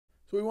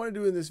So what we want to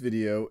do in this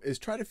video is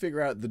try to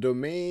figure out the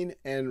domain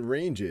and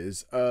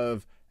ranges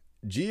of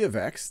g of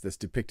x, that's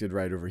depicted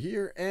right over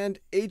here, and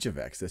h of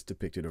x, that's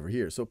depicted over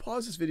here. So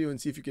pause this video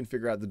and see if you can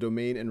figure out the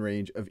domain and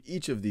range of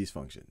each of these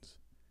functions.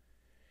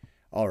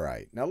 All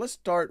right, now let's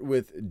start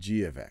with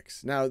g of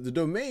x. Now the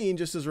domain,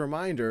 just as a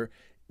reminder,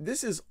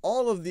 this is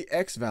all of the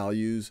x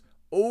values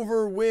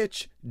over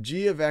which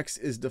g of x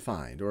is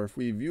defined. Or if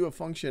we view a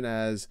function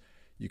as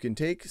you can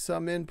take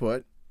some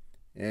input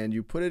and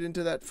you put it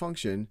into that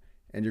function,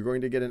 and you're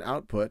going to get an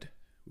output,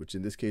 which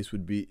in this case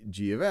would be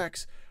g of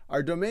x.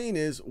 Our domain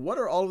is what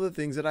are all of the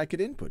things that I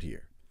could input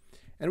here?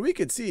 And we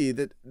could see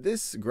that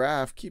this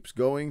graph keeps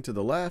going to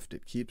the left,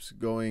 it keeps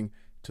going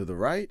to the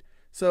right.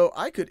 So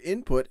I could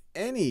input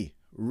any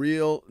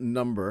real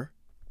number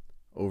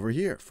over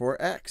here for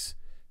x.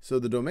 So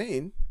the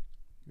domain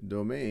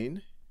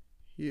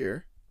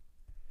here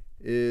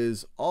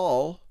is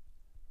all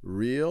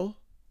real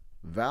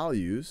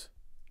values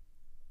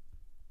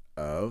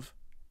of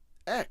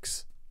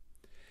x.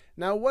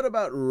 Now, what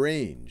about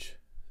range?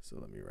 So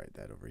let me write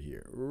that over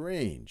here.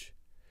 Range.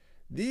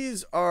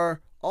 These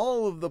are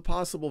all of the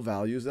possible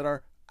values that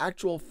our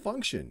actual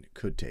function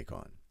could take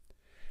on.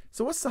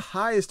 So what's the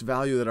highest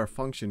value that our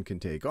function can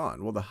take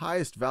on? Well, the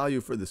highest value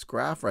for this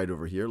graph right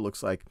over here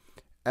looks like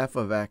f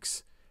of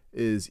x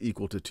is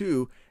equal to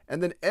 2.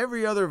 And then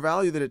every other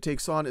value that it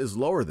takes on is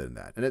lower than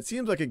that. And it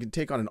seems like it can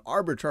take on an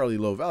arbitrarily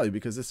low value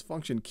because this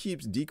function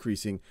keeps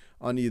decreasing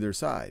on either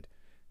side.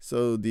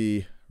 So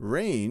the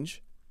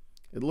range,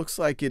 it looks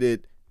like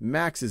it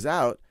maxes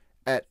out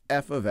at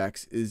f of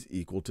x is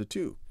equal to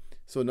 2.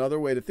 So another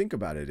way to think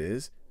about it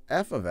is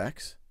f of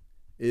x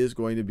is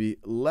going to be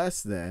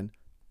less than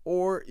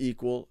or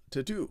equal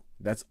to 2.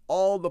 That's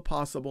all the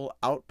possible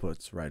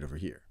outputs right over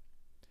here.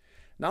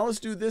 Now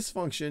let's do this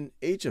function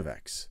h of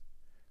x.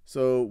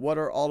 So what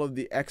are all of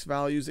the x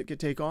values it could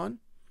take on?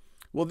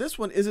 Well, this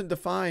one isn't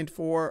defined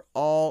for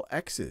all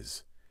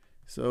x's.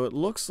 So it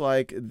looks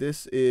like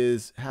this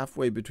is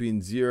halfway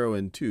between 0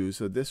 and 2.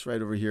 So this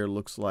right over here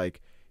looks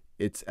like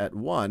it's at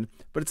 1.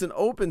 But it's an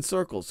open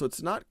circle, so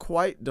it's not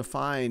quite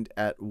defined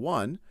at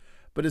 1.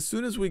 But as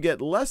soon as we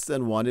get less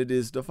than 1, it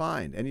is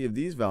defined. Any of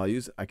these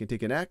values, I can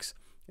take an x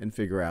and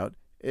figure out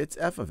it's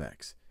f of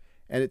x.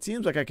 And it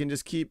seems like I can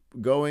just keep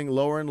going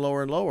lower and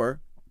lower and lower,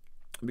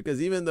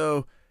 because even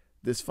though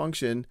this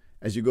function,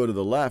 as you go to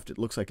the left, it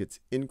looks like it's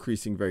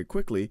increasing very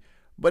quickly,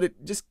 but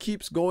it just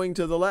keeps going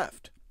to the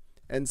left.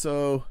 And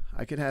so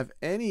I can have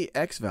any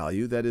x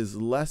value that is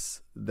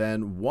less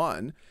than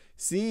 1.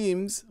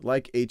 Seems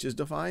like h is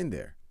defined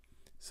there.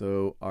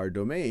 So our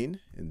domain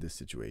in this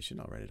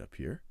situation, I'll write it up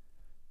here.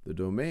 The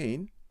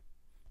domain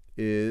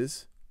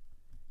is,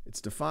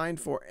 it's defined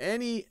for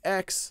any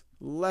x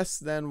less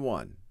than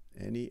 1.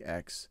 Any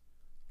x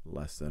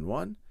less than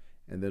 1.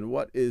 And then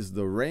what is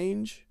the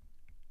range?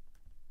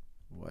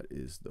 What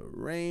is the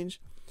range?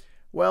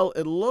 Well,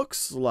 it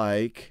looks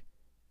like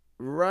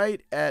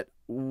right at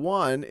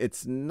 1,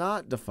 it's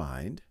not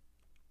defined.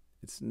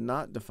 It's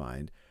not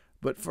defined.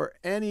 But for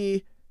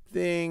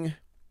anything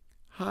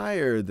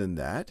higher than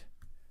that,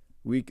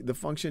 the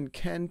function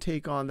can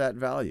take on that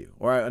value.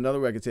 Or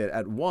another way I could say it,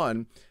 at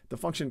 1, the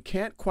function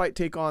can't quite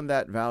take on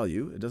that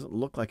value. It doesn't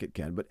look like it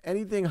can. But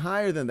anything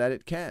higher than that,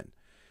 it can.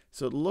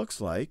 So it looks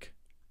like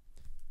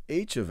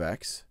h of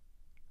x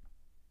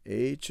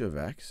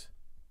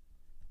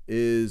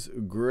is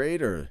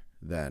greater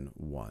than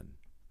 1.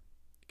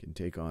 Can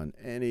take on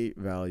any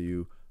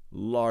value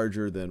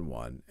larger than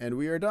 1, and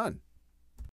we are done.